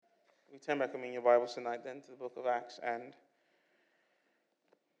We turn back in your Bibles tonight then to the book of Acts and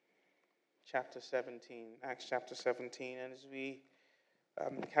chapter 17. Acts chapter 17. And as we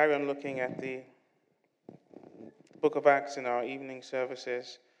carry on looking at the book of Acts in our evening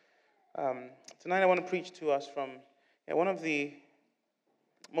services, tonight I want to preach to us from one of the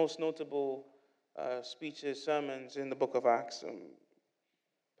most notable speeches, sermons in the book of Acts,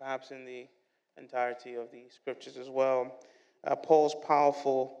 perhaps in the entirety of the scriptures as well. Paul's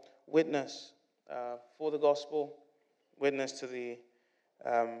powerful witness for the gospel, witness to the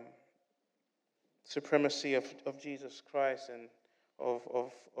supremacy of Jesus Christ and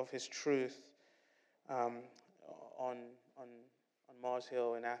of his truth on Mars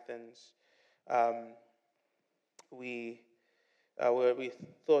Hill in Athens. We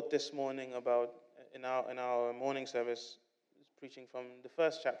thought this morning about in our morning service preaching from the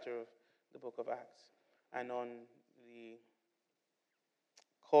first chapter of the book of Acts and on the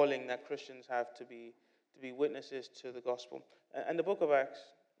calling that Christians have to be witnesses to the gospel. And the book of Acts,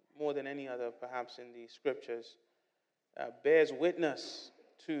 more than any other perhaps in the scriptures, bears witness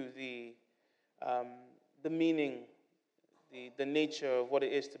to the meaning, the nature of what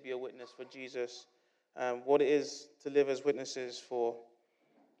it is to be a witness for Jesus, what it is to live as witnesses for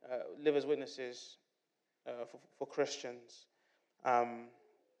Christians.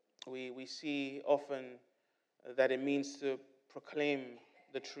 We see often that it means to proclaim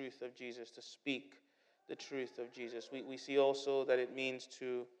the truth of Jesus, to speak the truth of Jesus. We see also that it means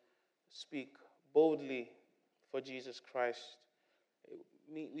to speak boldly for Jesus Christ.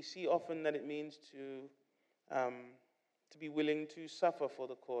 We see often that it means to be willing to suffer for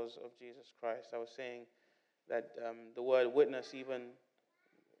the cause of Jesus Christ. I was saying that the word witness even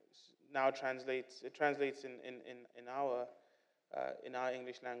now translates in our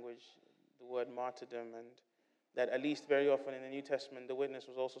English language the word martyrdom, and that at least very often in the New Testament, the witness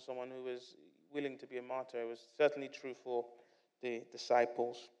was also someone who was willing to be a martyr. It was certainly true for the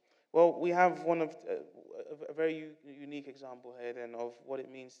disciples. Well, we have one of a very unique example here then of what it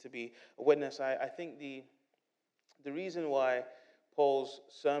means to be a witness. I think the reason why Paul's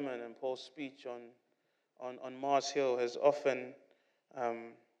sermon and Paul's speech on Mars Hill has often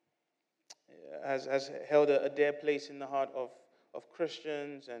has held a dear place in the heart of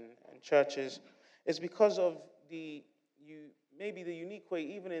Christians and churches is because of maybe the unique way,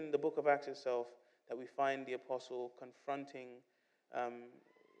 even in the book of Acts itself, that we find the apostle confronting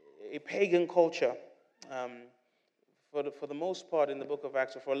a pagan culture for the most part in the book of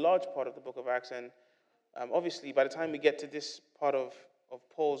Acts, or for a large part of the book of Acts. And obviously, by the time we get to this part of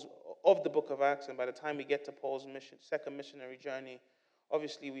the book of Acts, and by the time we get to Paul's second missionary journey,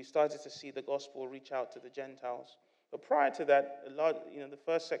 obviously we started to see the gospel reach out to the Gentiles. But prior to that, the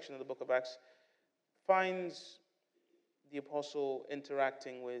first section of the book of Acts finds the apostle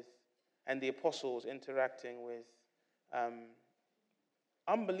interacting with, and the apostles interacting with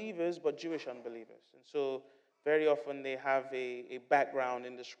unbelievers, but Jewish unbelievers. And so very often they have a background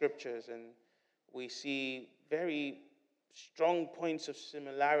in the scriptures, and we see very strong points of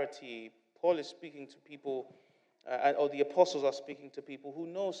similarity. Paul is speaking to people, or the apostles are speaking to people who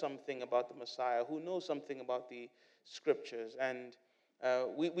know something about the Messiah, who know something about the scriptures. And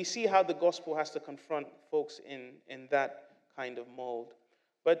we see how the gospel has to confront folks in that kind of mold.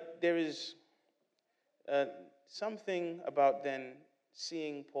 But there is something about then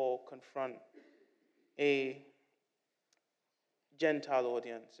seeing Paul confront a Gentile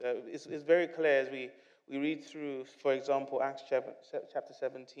audience. It's very clear as we read through, for example, Acts chapter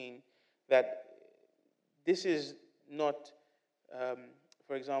 17, that this is not,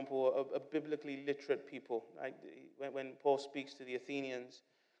 for example, a biblically literate people. Like when Paul speaks to the Athenians,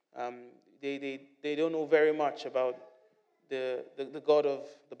 they don't know very much about the God of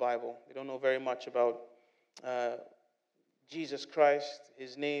the Bible. They don't know very much about Jesus Christ,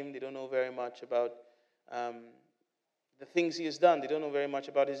 his name. They don't know very much about the things he has done. They don't know very much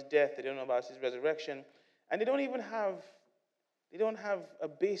about his death. They don't know about his resurrection. And they don't have a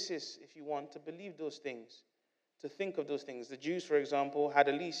basis, if you want, to believe those things, to think of those things. The Jews, for example, had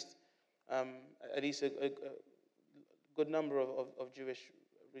at least a good number of Jewish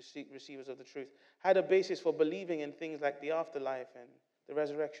receivers of the truth, had a basis for believing in things like the afterlife and the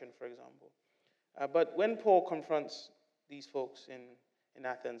resurrection, for example. But when Paul confronts these folks in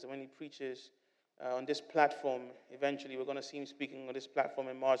Athens, and when he preaches on this platform, eventually we're going to see him speaking on this platform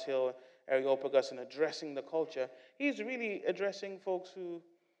in Mars Hill, Areopagus, and addressing the culture, he's really addressing folks who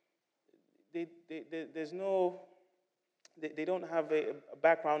they don't have a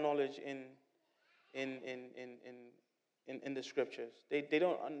background knowledge in the scriptures.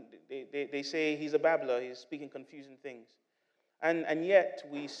 They say he's a babbler, he's speaking confusing things. And yet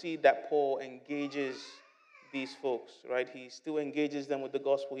we see that Paul engages these folks, right? He still engages them with the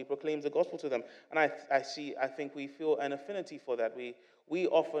gospel. He proclaims the gospel to them. And I think we feel an affinity for that. We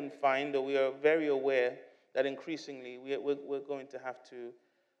often find, or we are very aware, that increasingly we're going to have to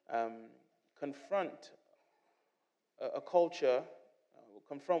confront a culture,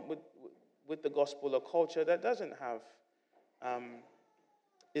 confront with the gospel a culture that doesn't have,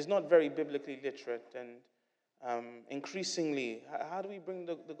 is not very biblically literate. And increasingly, how do we bring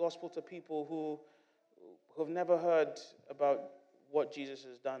the gospel to people who have never heard about what Jesus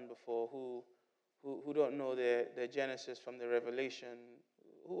has done before, who don't know their Genesis from the Revelation,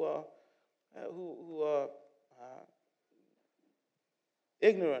 who are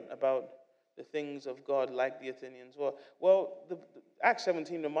ignorant about the things of God, like the Athenians? Well, Acts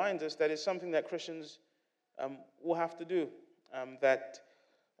 17 reminds us that it's something that Christians will have to do, that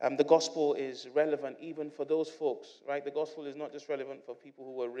the gospel is relevant even for those folks, right? The gospel is not just relevant for people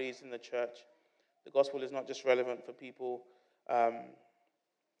who were raised in the church. The gospel is not just relevant for people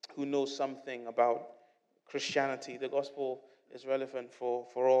who know something about Christianity. The gospel is relevant for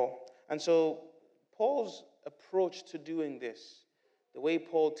all. And so Paul's approach to doing this, the way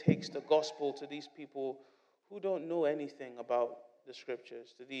Paul takes the gospel to these people who don't know anything about the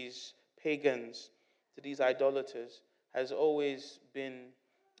scriptures, to these pagans, to these idolaters, has always been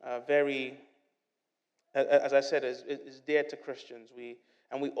very, as I said, is dear to Christians. We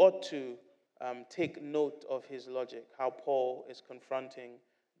ought to take note of his logic, how Paul is confronting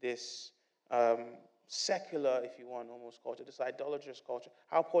this secular, if you want, almost culture, this idolatrous culture,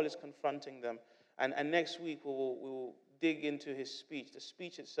 how Paul is confronting them. And next week we will dig into his speech, the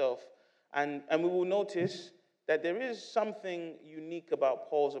speech itself, and we will notice that there is something unique about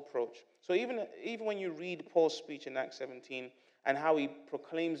Paul's approach. So even when you read Paul's speech in Acts 17 and how he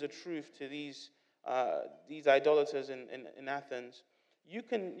proclaims the truth to these idolaters in Athens, you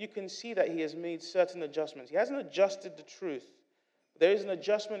can see that he has made certain adjustments. He hasn't adjusted the truth. There is an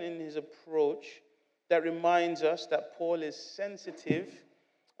adjustment in his approach that reminds us that Paul is sensitive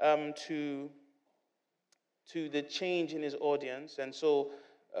to the change in his audience, and so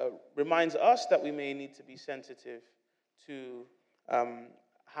reminds us that we may need to be sensitive to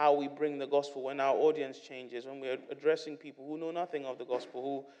how we bring the gospel when our audience changes, when we're addressing people who know nothing of the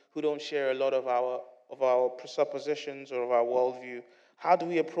gospel, who don't share a lot of our presuppositions or of our worldview. How do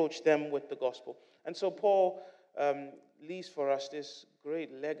we approach them with the gospel? And so Paul leaves for us this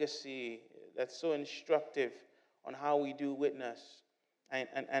great legacy that's so instructive on how we do witness,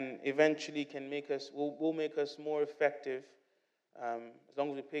 and eventually will make us more effective, as long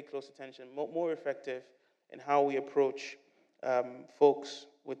as we pay close attention, more effective in how we approach folks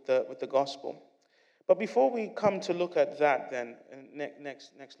with the gospel. But before we come to look at that, then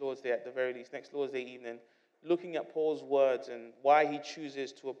next Lord's Day, at the very least, next Lord's Day evening, looking at Paul's words and why he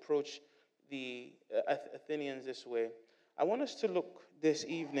chooses to approach the Athenians this way, I want us to look this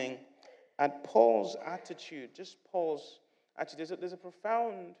evening at Paul's attitude. Just Paul's attitude. There's a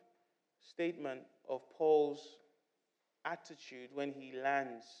profound statement of Paul's attitude when he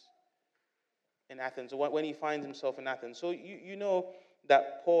lands in Athens, or when he finds himself in Athens. So you know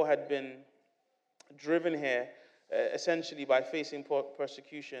that Paul had been driven here essentially by facing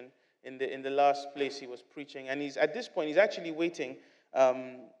persecution in the last place he was preaching, and at this point he's actually waiting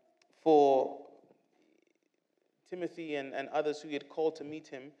for Timothy and others who he had called to meet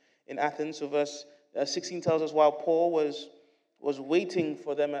him in Athens. So verse 16 tells us while Paul was waiting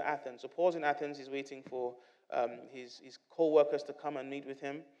for them at Athens. So Paul's in Athens, he's waiting for his co-workers to come and meet with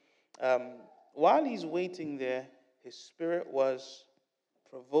him. While he's waiting there, his spirit was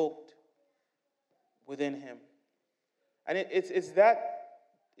provoked within him. And it's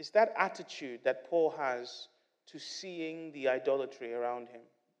that attitude that Paul has to seeing the idolatry around him.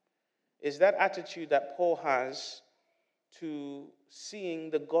 It's that attitude that Paul has to seeing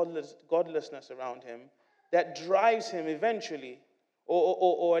the godlessness around him that drives him eventually,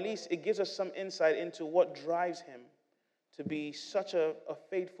 or at least it gives us some insight into what drives him to be such a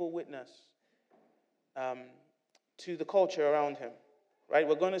faithful witness to the culture around him. Right?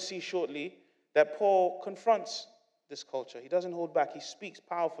 We're going to see shortly that Paul confronts this culture. He doesn't hold back. He speaks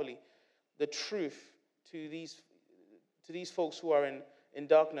powerfully the truth to these folks who are in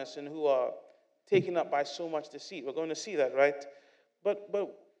darkness and who are taken up by so much deceit. We're going to see that, right? But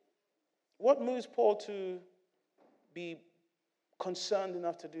what moves Paul to be concerned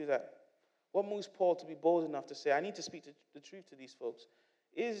enough to do that? What moves Paul to be bold enough to say, I need to speak the truth to these folks?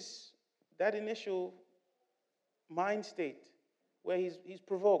 Is that initial mind state where he's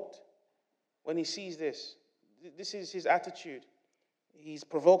provoked when he sees this. This is his attitude. He's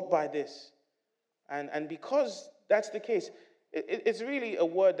provoked by this. And because that's the case, It's really a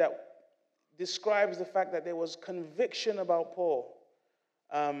word that describes the fact that there was conviction about Paul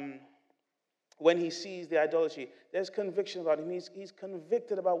when he sees the idolatry. There's conviction about him. He's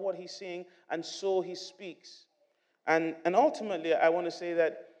convicted about what he's seeing, and so he speaks. And ultimately, I want to say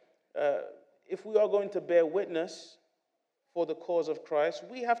that if we are going to bear witness for the cause of Christ,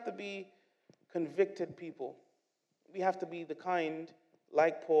 we have to be convicted people. We have to be the kind,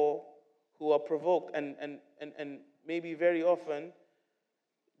 like Paul, who are provoked. And maybe very often,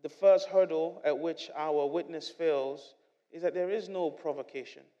 the first hurdle at which our witness fails is that there is no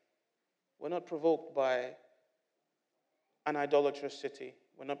provocation. We're not provoked by an idolatrous city.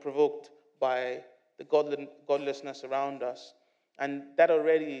 We're not provoked by the godlessness around us. And that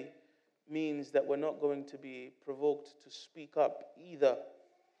already means that we're not going to be provoked to speak up either.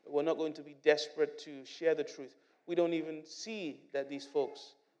 We're not going to be desperate to share the truth. We don't even see that these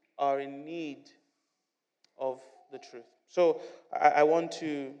folks are in need of the truth. So I want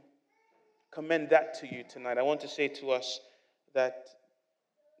to commend that to you tonight. I want to say to us that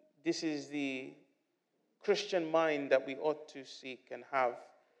this is the Christian mind that we ought to seek and have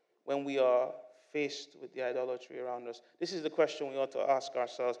when we are faced with the idolatry around us. This is the question we ought to ask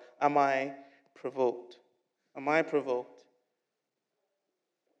ourselves. Am I provoked? Am I provoked?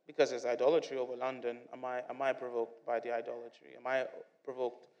 Because there's idolatry over London. Am I provoked by the idolatry? Am I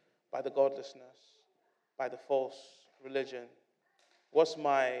provoked by the godlessness, by the false religion? What's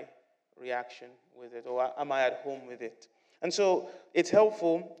my reaction with it? Or am I at home with it? And so it's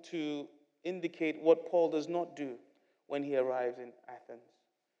helpful to indicate what Paul does not do when he arrives in Athens.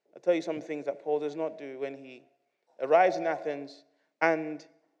 I'll tell you some things that Paul does not do when he arrives in Athens and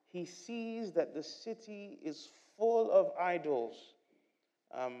he sees that the city is full of idols.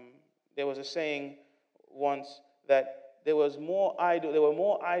 There was a saying once that there were more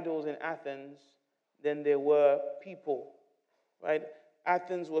idols in Athens than there were people, right?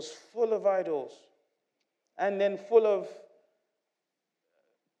 Athens was full of idols, and then full of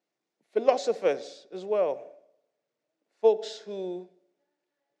philosophers as well, folks who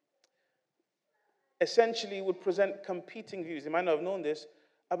essentially would present competing views. They might not have known this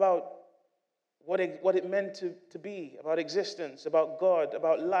about what it meant to be, about existence, about God,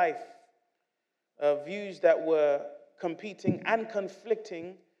 about life, views that were competing and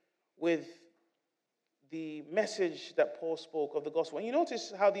conflicting with the message that Paul spoke of the gospel. And you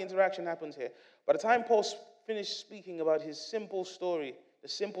notice how the interaction happens here. By the time Paul finished speaking about his simple story, the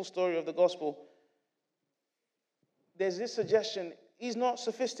simple story of the gospel, there's this suggestion, he's not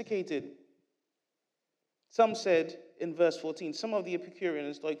sophisticated. Some said in verse 14, some of the Epicurean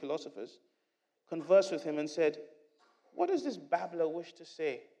and Stoic philosophers conversed with him and said, what does this babbler wish to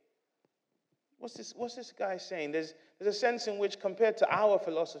say? What's this guy saying? There's a sense in which, compared to our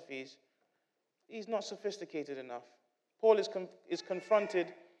philosophies, he's not sophisticated enough. Paul is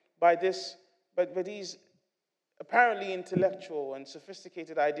confronted by this, but he's apparently intellectual and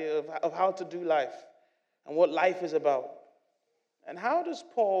sophisticated idea of how to do life and what life is about. And how does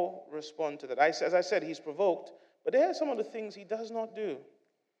Paul respond to that? As I said, he's provoked, but there are some of the things he does not do.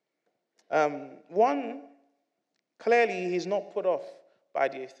 One, clearly he's not put off by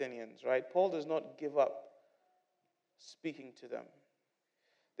the Athenians, right? Paul does not give up speaking to them.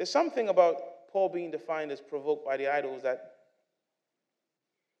 There's something about Paul being defined as provoked by the idols that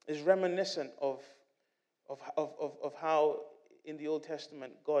is reminiscent of how in the Old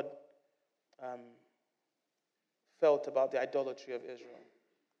Testament God felt about the idolatry of Israel.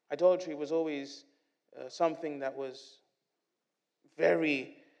 Idolatry was always something that was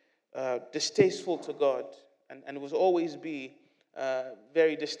very distasteful to God, and was always be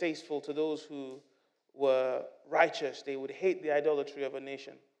very distasteful to those who were righteous. They would hate the idolatry of a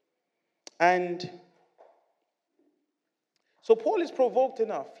nation. And so Paul is provoked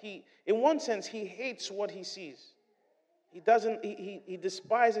enough. In one sense, he hates what he sees. He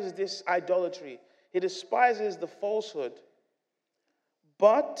despises this idolatry. He despises the falsehood.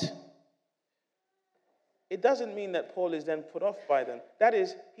 But it doesn't mean that Paul is then put off by them. That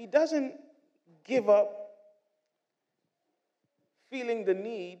is, he doesn't give up feeling the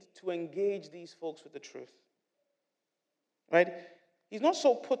need to engage these folks with the truth. Right? He's not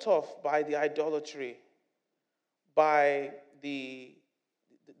so put off by the idolatry, by the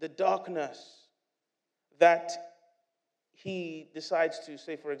darkness, that he decides to,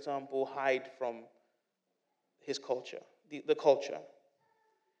 say, for example, hide from his culture, the culture,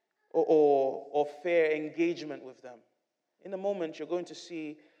 or fair engagement with them. In a moment, you're going to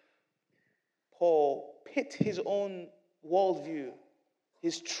see Paul pit his own worldview,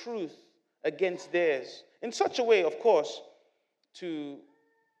 his truth, against theirs, in such a way, of course, to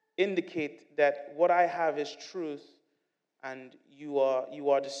indicate that what I have is truth and you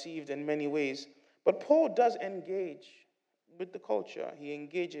are deceived in many ways. But Paul does engage with the culture. He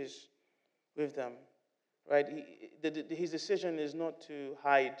engages with them, right? His decision is not to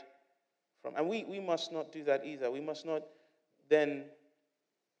hide from, and we must not do that either. We must not then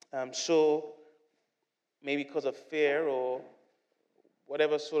so maybe because of fear or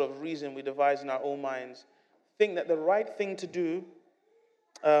whatever sort of reason we devise in our own minds, think that the right thing to do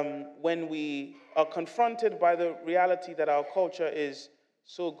when we are confronted by the reality that our culture is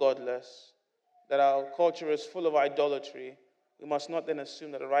so godless, that our culture is full of idolatry, we must not then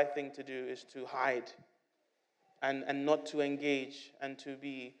assume that the right thing to do is to hide and not to engage and to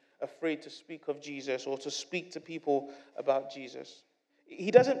be afraid to speak of Jesus or to speak to people about Jesus.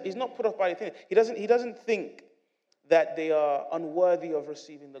 He's not put off by anything. He doesn't think that they are unworthy of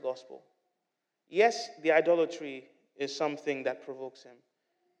receiving the gospel. Yes, the idolatry is something that provokes him.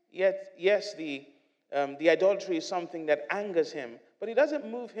 Yes, the idolatry is something that angers him, but it doesn't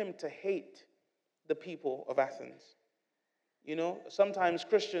move him to hate the people of Athens. You know, sometimes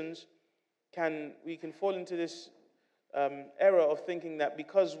Christians can fall into this error of thinking that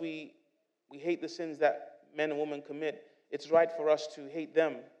because we hate the sins that men and women commit, it's right for us to hate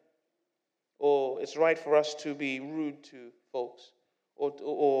them, or it's right for us to be rude to folks,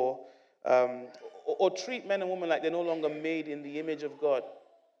 or treat men and women like they're no longer made in the image of God,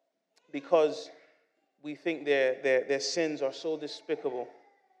 because we think their sins are so despicable.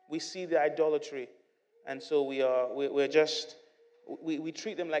 We see the idolatry, and so we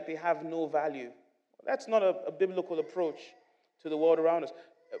treat them like they have no value. That's not a biblical approach to the world around us.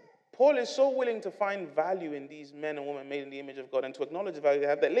 Paul is so willing to find value in these men and women made in the image of God and to acknowledge the value they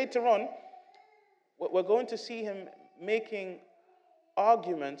have, that later on, we're going to see him making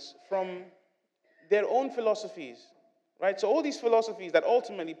arguments from their own philosophies, right? So all these philosophies that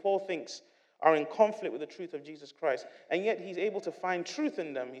ultimately Paul thinks are in conflict with the truth of Jesus Christ, and yet he's able to find truth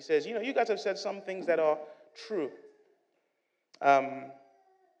in them. He says, you guys have said some things that are true.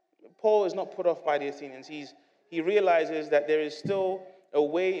 Paul is not put off by the Athenians. He realizes that there is still a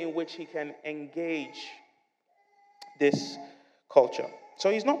way in which he can engage this culture. So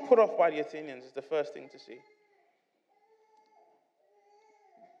he's not put off by the Athenians, is the first thing to see.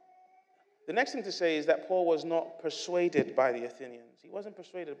 The next thing to say is that Paul was not persuaded by the Athenians. He wasn't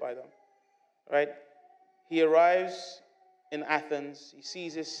persuaded by them, right? He arrives in Athens. He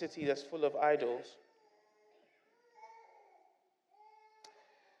sees this city that's full of idols.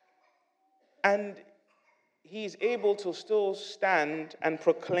 And he's able to still stand and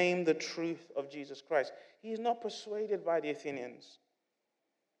proclaim the truth of Jesus Christ. He's not persuaded by the Athenians.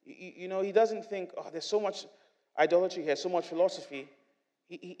 He doesn't think, oh, there's so much idolatry here, so much philosophy.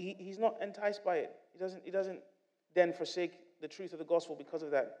 He's not enticed by it. He doesn't then forsake the truth of the gospel because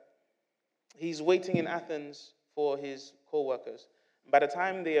of that. He's waiting in Athens for his co-workers. By the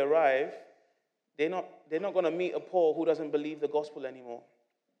time they arrive, they're not going to meet a Paul who doesn't believe the gospel anymore.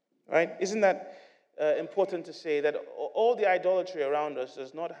 Right? Isn't that important to say that all the idolatry around us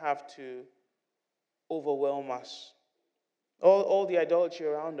does not have to overwhelm us? All the idolatry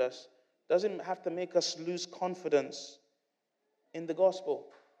around us doesn't have to make us lose confidence in the gospel.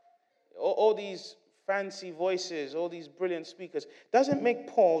 All these fancy voices, all these brilliant speakers, doesn't make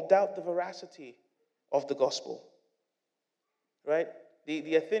Paul doubt the veracity of the gospel. Right?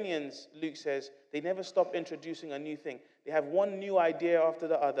 The Athenians, Luke says, they never stop introducing a new thing. They have one new idea after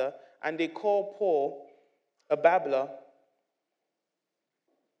the other, and they call Paul a babbler.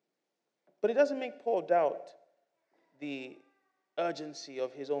 But it doesn't make Paul doubt the urgency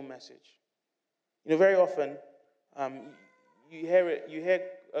of his own message. Very often, you hear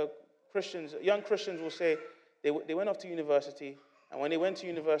Christians, young Christians will say they went off to university, and when they went to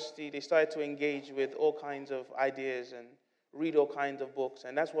university, they started to engage with all kinds of ideas and read all kinds of books,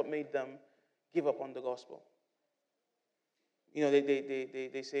 and that's what made them give up on the gospel.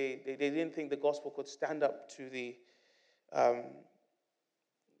 They say they didn't think the gospel could stand up to the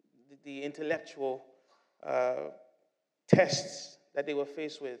intellectual tests that they were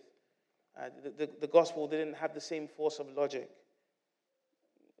faced with. The gospel didn't have the same force of logic.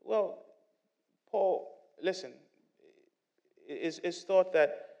 Well, Paul, listen, it's thought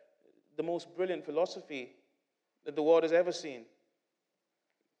that the most brilliant philosophy that the world has ever seen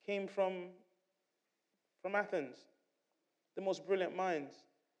came from Athens, the most brilliant minds.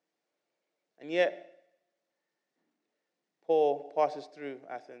 And yet, Paul passes through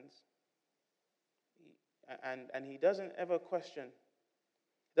Athens, and he doesn't ever question,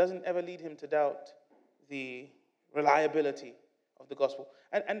 doesn't ever lead him to doubt the reliability of the gospel.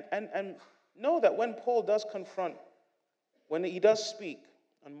 And know that when Paul does confront, when he does speak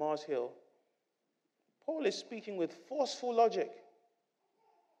on Mars Hill, Paul is speaking with forceful logic.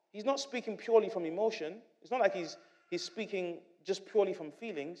 He's not speaking purely from emotion. It's not like he's speaking just purely from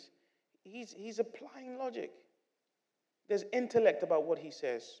feelings. He's applying logic. There's intellect about what he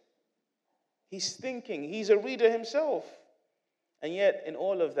says. He's thinking. He's a reader himself. And yet, in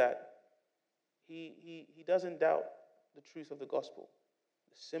all of that, he doesn't doubt the truth of the gospel,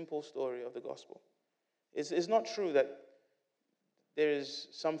 the simple story of the gospel. It's not true that there is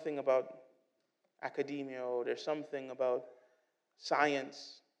something about academia or there's something about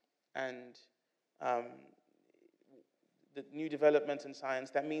science and the new developments in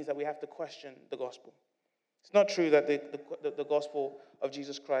science that means that we have to question the gospel. It's not true that the gospel of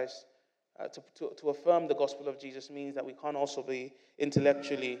Jesus Christ, to affirm the gospel of Jesus means that we can't also be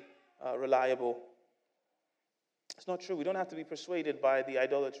intellectually reliable. It's not true. We don't have to be persuaded by the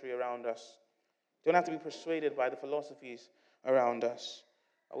idolatry around us. We don't have to be persuaded by the philosophies around us.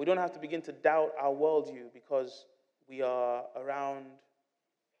 We don't have to begin to doubt our worldview because we are around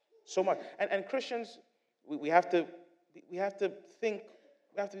so much. And Christians, we have to think.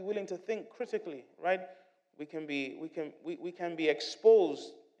 We have to be willing to think critically, right? We can be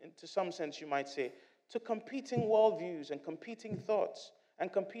exposed, to some sense, you might say, to competing worldviews and competing thoughts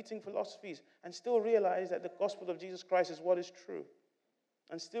and competing philosophies, and still realize that the gospel of Jesus Christ is what is true,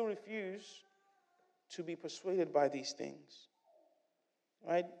 and still refuse to be persuaded by these things,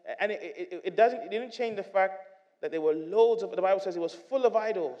 right? And it didn't change the fact that there were loads of. The Bible says it was full of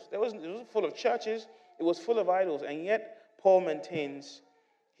idols. It wasn't full of churches. It was full of idols, and yet Paul maintains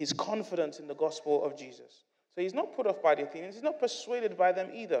his confidence in the gospel of Jesus. So he's not put off by the Athenians. He's not persuaded by them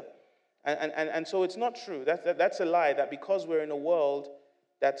either. And so it's not true. That's a lie, that because we're in a world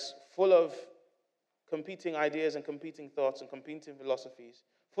that's full of competing ideas and competing thoughts and competing philosophies,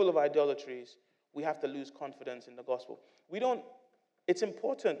 full of idolatries, we have to lose confidence in the gospel. It's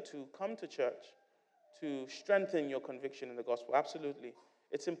important to come to church to strengthen your conviction in the gospel. Absolutely.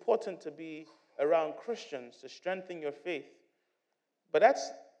 It's important to be around Christians to strengthen your faith. But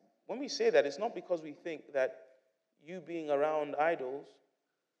when we say that, it's not because we think that you being around idols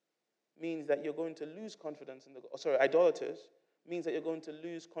means that you're going to lose confidence in idolaters means that you're going to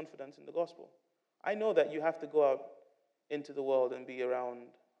lose confidence in the gospel. I know that you have to go out into the world and be around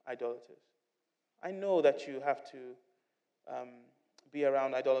idolaters. I know that you have to be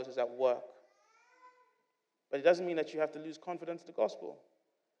around idolaters at work. But it doesn't mean that you have to lose confidence in the gospel.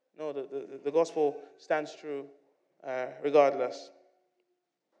 No, the gospel stands true regardless.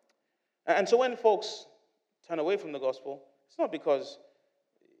 And so when folks turn away from the gospel, it's not because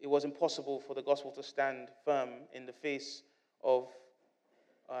it was impossible for the gospel to stand firm in the face of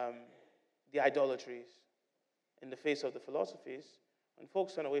the idolatries, in the face of the philosophies. When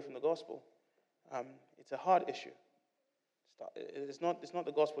folks turn away from the gospel, it's a heart issue. It's not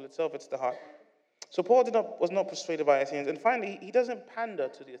the gospel itself, it's the heart. So Paul was not persuaded by Athenians. And finally, he doesn't pander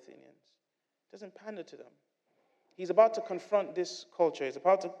to the Athenians. He doesn't pander to them. He's about to confront this culture. He's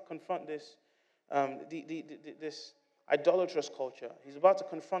about to confront this idolatrous culture. He's about to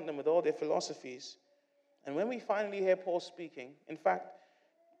confront them with all their philosophies. And when we finally hear Paul speaking, in fact,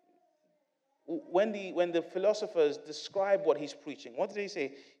 when the philosophers describe what he's preaching, what did they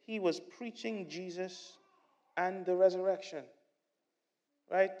say? He was preaching Jesus and the resurrection,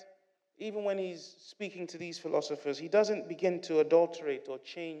 right? Even when he's speaking to these philosophers, he doesn't begin to adulterate or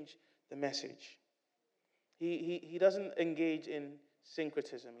change the message. He doesn't engage in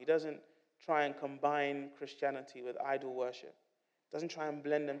syncretism. He doesn't try and combine Christianity with idol worship. He doesn't try and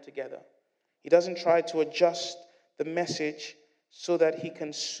blend them together. He doesn't try to adjust the message so that he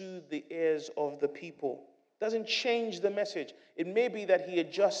can soothe the ears of the people. He doesn't change the message. It may be that he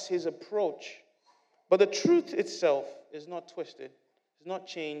adjusts his approach, but the truth itself is not twisted, is not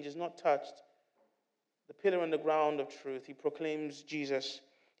changed, is not touched. The pillar and the ground of truth. He proclaims Jesus.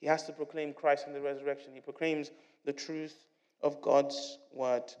 He has to proclaim Christ and the resurrection. He proclaims the truth of God's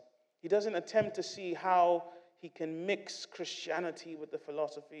word. He doesn't attempt to see how he can mix Christianity with the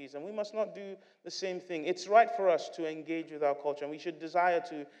philosophies. And we must not do the same thing. It's right for us to engage with our culture. And we should desire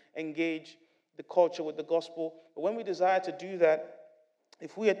to engage the culture with the gospel. But when we desire to do that,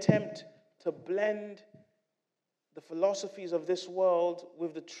 if we attempt to blend the philosophies of this world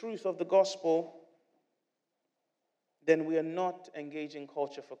with the truth of the gospel, then we are not engaging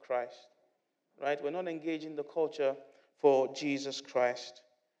culture for Christ, right? We're not engaging the culture for Jesus Christ.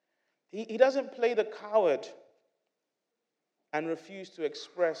 He doesn't play the coward and refuse to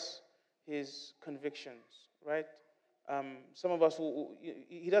express his convictions, right? Some of us,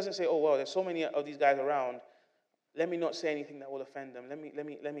 he doesn't say, oh, well, there's so many of these guys around. Let me not say anything that will offend them.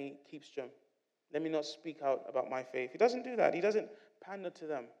 Let me keep strum. Let me not speak out about my faith. He doesn't do that. He doesn't pander to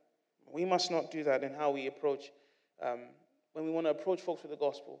them. We must not do that in how we approach, when we want to approach folks with the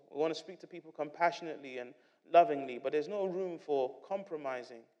gospel. We want to speak to people compassionately and lovingly, but there's no room for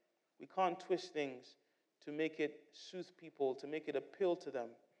compromising. We can't twist things to make it soothe people, to make it appeal to them.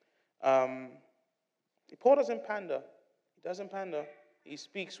 Paul doesn't pander. He doesn't pander. He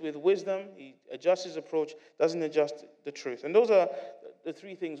speaks with wisdom. He adjusts his approach, doesn't adjust the truth. And those are the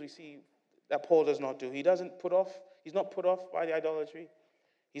three things we see that Paul does not do. He's not put off by the idolatry.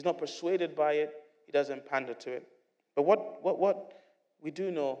 He's not persuaded by it. He doesn't pander to it. But what we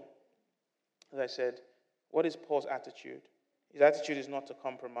do know, as I said, what is Paul's attitude? His attitude is not to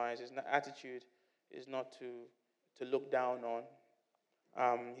compromise. His attitude is not to look down on.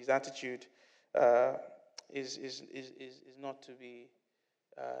 His attitude is not to be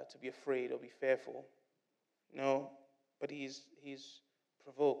afraid or be fearful. No, but he's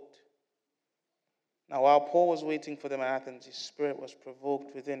provoked. Now, while Paul was waiting for them at Athens, his spirit was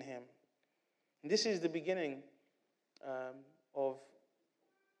provoked within him. And this is the beginning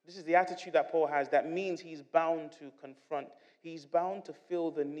this is the attitude that Paul has. That means he's bound to confront. He's bound to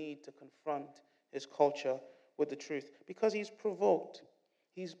feel the need to confront his culture with the truth because he's provoked.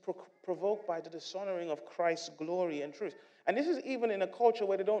 He's provoked by the dishonoring of Christ's glory and truth. And this is even in a culture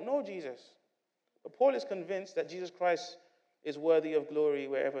where they don't know Jesus. But Paul is convinced that Jesus Christ is worthy of glory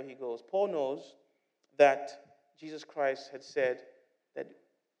wherever he goes. Paul knows that Jesus Christ had said that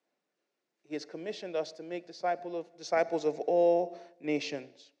he has commissioned us to make disciples of all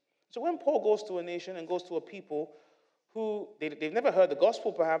nations. So when Paul goes to a nation and goes to a people who they've never heard the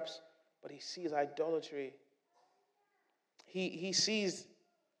gospel perhaps, but he sees idolatry. He sees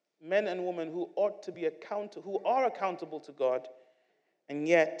men and women who are accountable to God, and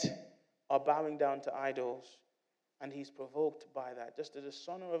yet are bowing down to idols, and he's provoked by that, just the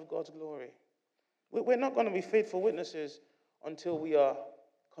dishonor of God's glory. We're not going to be faithful witnesses until we are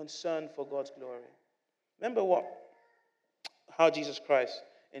concerned for God's glory. Remember how Jesus Christ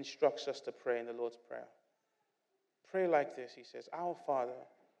instructs us to pray in the Lord's Prayer. Pray like this, he says, Our Father,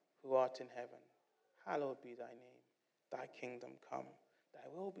 who art in heaven, hallowed be thy name. Thy kingdom come. Thy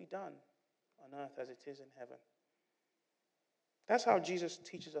will be done on earth as it is in heaven. That's how Jesus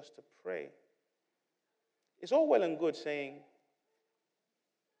teaches us to pray. It's all well and good saying,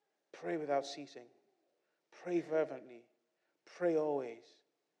 pray without ceasing. Pray fervently. Pray always.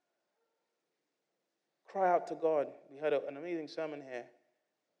 Cry out to God. We heard an amazing sermon here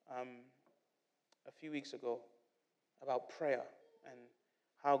a few weeks ago about prayer and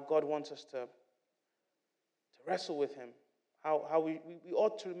how God wants us to wrestle with him. How we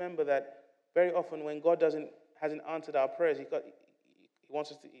ought to remember that very often when God hasn't answered our prayers, he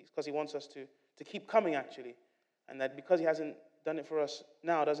wants us to keep coming actually. And that because he hasn't done it for us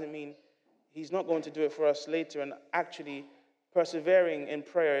now doesn't mean he's not going to do it for us later. And actually persevering in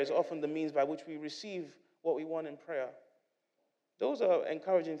prayer is often the means by which we receive what we want in prayer. Those are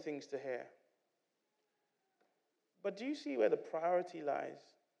encouraging things to hear. But do you see where the priority lies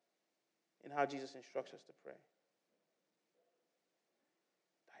in how Jesus instructs us to pray?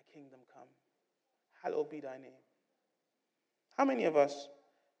 Thy kingdom come. Hallowed be thy name. How many of us,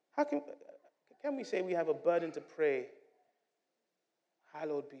 can we say we have a burden to pray,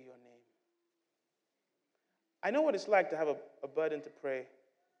 hallowed be your name? I know what it's like to have a burden to pray,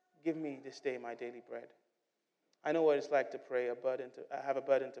 give me this day my daily bread. I know what it's like to pray, have a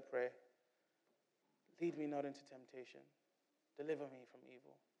burden to pray, lead me not into temptation, deliver me from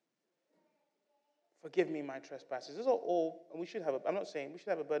evil. Forgive me my trespasses. Those are all, and I'm not saying we should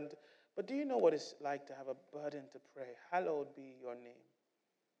have a burden, but do you know what it's like to have a burden to pray? Hallowed be your name.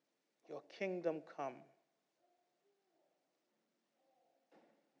 Your kingdom come.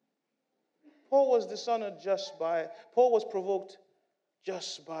 Paul was provoked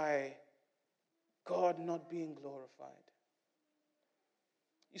just by God not being glorified.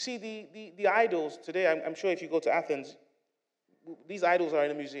 You see, the idols today, I'm sure if you go to Athens, these idols are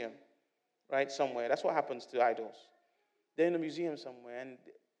in a museum, right, somewhere. That's what happens to idols. They're in a museum somewhere, and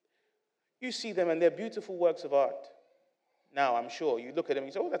you see them, and they're beautiful works of art. Now, I'm sure you look at them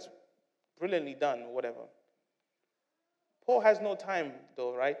and you say, oh, that's brilliantly done, or whatever. Paul has no time,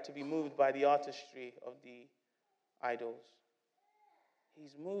 though, right, to be moved by the artistry of the idols.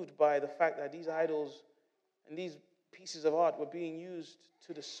 He's moved by the fact that these idols and these pieces of art were being used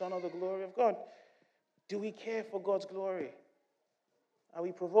to dishonor the glory of God. Do we care for God's glory? Are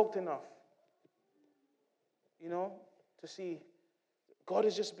we provoked enough, to see God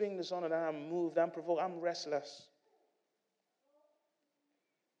is just being dishonored, and I'm moved, I'm provoked, I'm restless.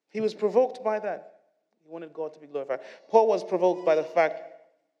 He was provoked by that. He wanted God to be glorified. Paul was provoked by the fact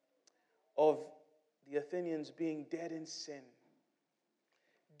of the Athenians being dead in sin.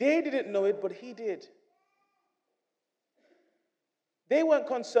 They didn't know it, but he did. They weren't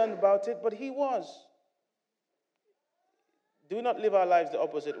concerned about it, but he was. Do we not live our lives the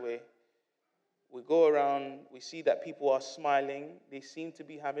opposite way? We go around, we see that people are smiling, they seem to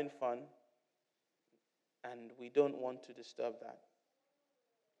be having fun, and we don't want to disturb that.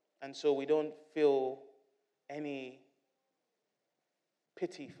 And so we don't feel any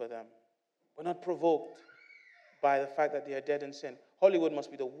pity for them. We're not provoked by the fact that they are dead in sin. Hollywood must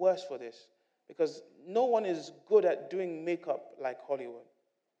be the worst for this, because no one is good at doing makeup like Hollywood.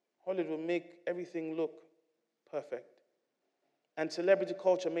 Hollywood will make everything look perfect. And celebrity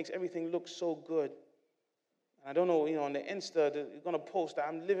culture makes everything look so good. And I don't know, on the Insta, you're going to post that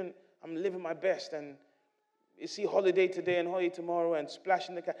I'm living my best, and you see holiday today and holiday tomorrow and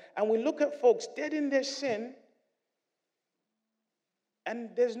splashing the car. And we look at folks dead in their sin,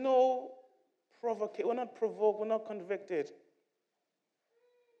 and there's no provocation. We're not provoked. We're not convicted.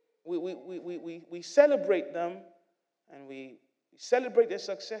 We celebrate them, and we celebrate their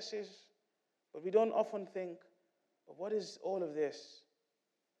successes, but we don't often think, but what is all of this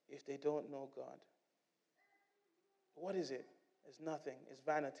if they don't know God? What is it? It's nothing. It's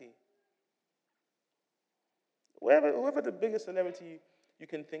vanity. Whoever the biggest celebrity you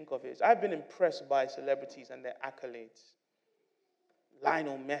can think of is. I've been impressed by celebrities and their accolades.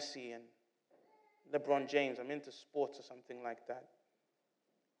 Lionel Messi and LeBron James. I'm into sports or something like that.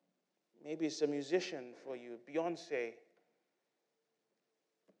 Maybe it's a musician for you. Beyonce.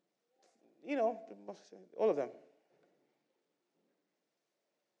 All of them.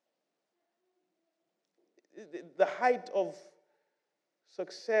 The height of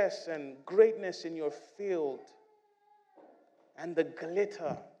success and greatness in your field and the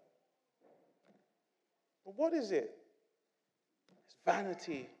glitter. But what is it? It's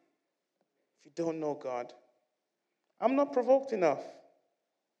vanity if you don't know God. I'm not provoked enough.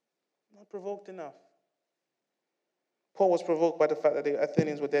 Not provoked enough. Paul was provoked by the fact that the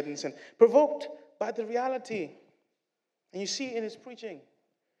Athenians were dead in sin. Provoked by the reality. And you see in his preaching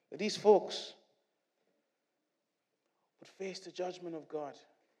that these folks would face the judgment of God.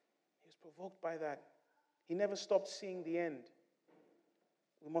 He was provoked by that. He never stopped seeing the end.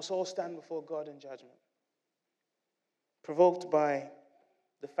 We must all stand before God in judgment. Provoked by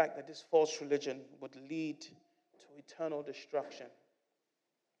the fact that this false religion would lead to eternal destruction.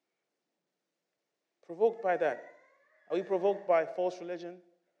 Provoked by that. Are we provoked by false religion?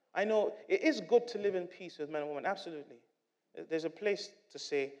 I know it is good to live in peace with men and women, absolutely. There's a place to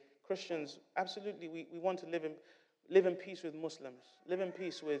say, Christians, absolutely, we want to live in peace with Muslims, live in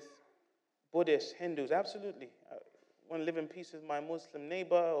peace with Buddhists, Hindus, absolutely. I want to live in peace with my Muslim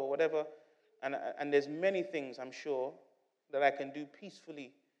neighbor or whatever. And there's many things, I'm sure, that I can do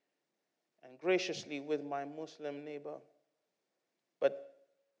peacefully and graciously with my Muslim neighbor. But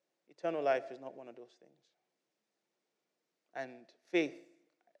eternal life is not one of those things. And faith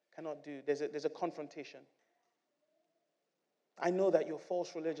cannot do, there's a confrontation. I know that your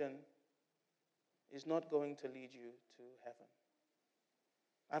false religion is not going to lead you to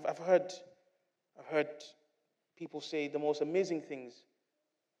heaven. I've heard people say the most amazing things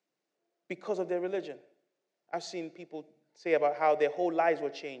because of their religion. I've seen people say about how their whole lives were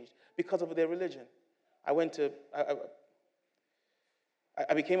changed because of their religion. I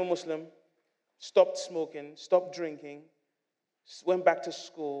became a Muslim, stopped smoking, stopped drinking, went back to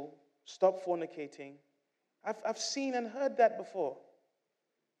school, stopped fornicating. I've seen and heard that before.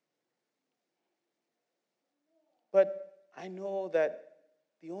 But I know that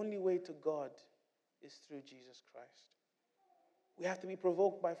the only way to God is through Jesus Christ. We have to be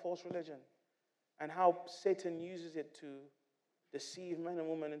provoked by false religion and how Satan uses it to deceive men and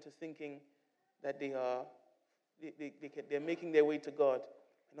women into thinking that they're making their way to God,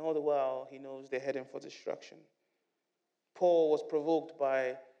 and all the while he knows they're heading for destruction. Paul was provoked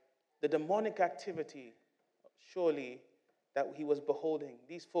by the demonic activity, surely, that he was beholding.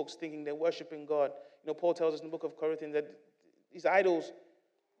 These folks thinking they're worshiping God. Paul tells us in the book of Corinthians that these idols,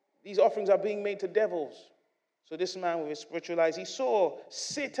 these offerings are being made to devils. So this man with his spiritual eyes, he saw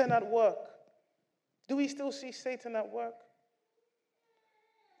Satan at work. Do we still see Satan at work?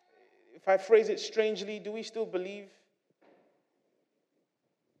 If I phrase it strangely, do we still believe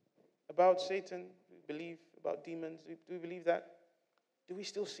about Satan? Do we believe about demons? Do we believe that? Do we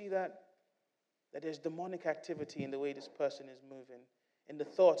still see that? That there's demonic activity in the way this person is moving, in the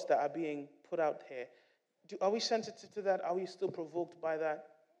thoughts that are being put out here. Are we sensitive to that? Are we still provoked by that?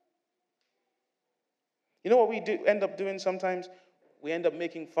 You know what we do end up doing sometimes? We end up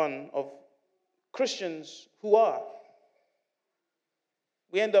making fun of Christians who are.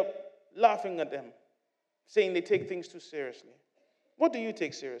 We end up laughing at them, saying they take things too seriously. What do you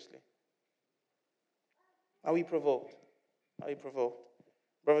take seriously? Are we provoked? Are we provoked?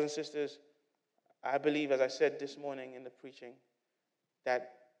 Brothers and sisters, I believe, as I said this morning in the preaching,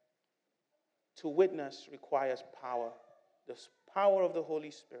 that to witness requires power, the power of the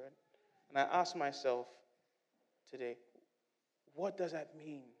Holy Spirit. And I ask myself today, what does that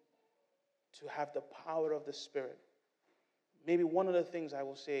mean to have the power of the Spirit? Maybe one of the things I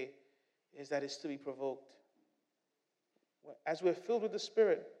will say is that it's to be provoked. As we're filled with the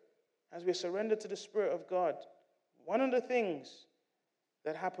Spirit, as we're surrendered to the Spirit of God, one of the things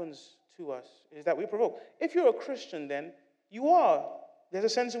that happens to us is that we provoke. If you're a Christian, then there's a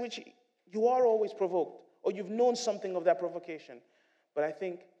sense in which you are always provoked, or you've known something of that provocation. But I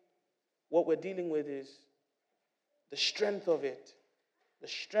think what we're dealing with is the strength of it, the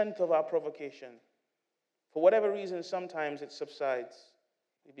strength of our provocation. For whatever reason, sometimes it subsides.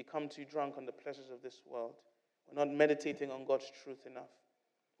 We become too drunk on the pleasures of this world. We're not meditating on God's truth enough.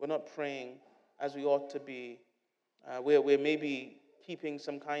 We're not praying as we ought to be. We're maybe keeping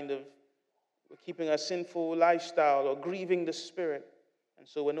we're keeping a sinful lifestyle or grieving the Spirit. And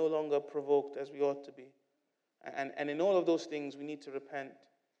so we're no longer provoked as we ought to be. And in all of those things, we need to repent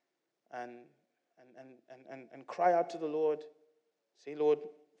and cry out to the Lord. Say, Lord,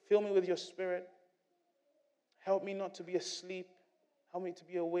 fill me with your Spirit. Help me not to be asleep. Help me to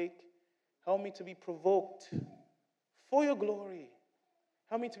be awake. Help me to be provoked for your glory.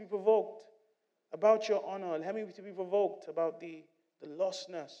 Help me to be provoked about your honor. Help me to be provoked about the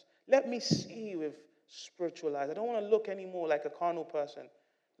lostness. Let me see with spiritual eyes. I don't want to look anymore like a carnal person,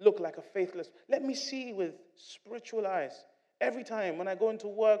 look like a faithless. Let me see with spiritual eyes. Every time when I go into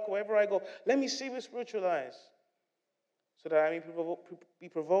work, wherever I go, let me see with spiritual eyes so that I may be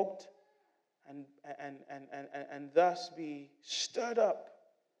provoked and thus be stirred up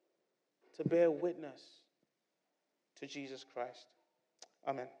to bear witness to Jesus Christ.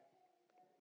 Amen.